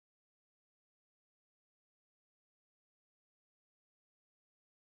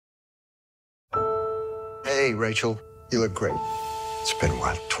Hey, Rachel, you look great. It's been,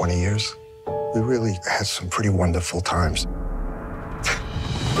 what, 20 years? We really had some pretty wonderful times.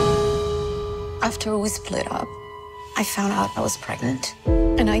 After we split up, I found out I was pregnant,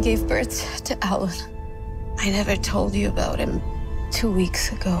 and I gave birth to Alan. I never told you about him. 2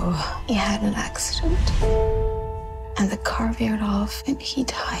 weeks ago, he had an accident, and the car veered off, and he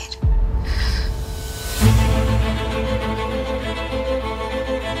died.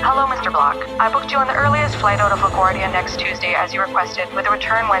 Hello, Mr. Block. I booked you on the earliest flight out of LaGuardia next Tuesday, as you requested, with a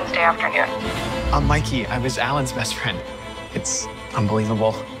return Wednesday afternoon. I'm Mikey. I was Alan's best friend. It's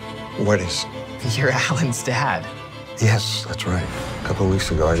unbelievable. What is? You're Alan's dad. Yes, that's right. A couple of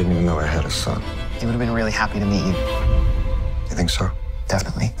weeks ago, I didn't even know I had a son. He would have been really happy to meet you. You think so?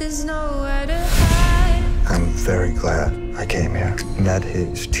 Definitely. There's nowhere to hide. I'm very glad I came here. Met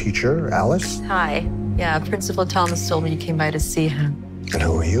his teacher, Alice. Hi. Yeah, Principal Thomas told me you came by to see him. And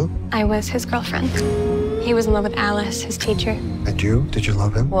who are you? I was his girlfriend. He was in love with Alice, his teacher. And you? Did you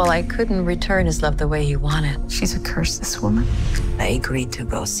love him? Well, I couldn't return his love the way he wanted. She's a curse, this woman. I agreed to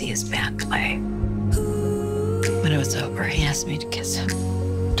go see his band play. When it was over, he asked me to kiss him.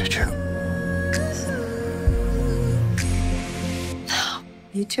 Did you? No.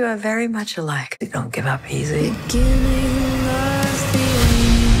 You two are very much alike. You don't give up easy.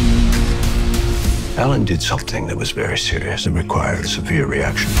 Alan did something that was very serious and required a severe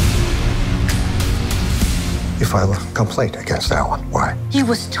reaction. You file a complaint against Alan. Why? He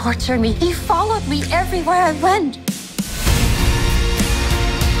was torturing me. He followed me everywhere I went.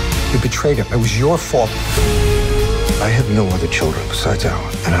 You betrayed him. It was your fault. I have no other children besides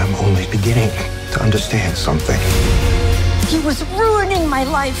Alan, and I'm only beginning to understand something. He was ruining my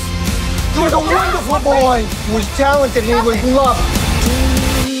life. He was a wonderful boy. He was talented. He was loved.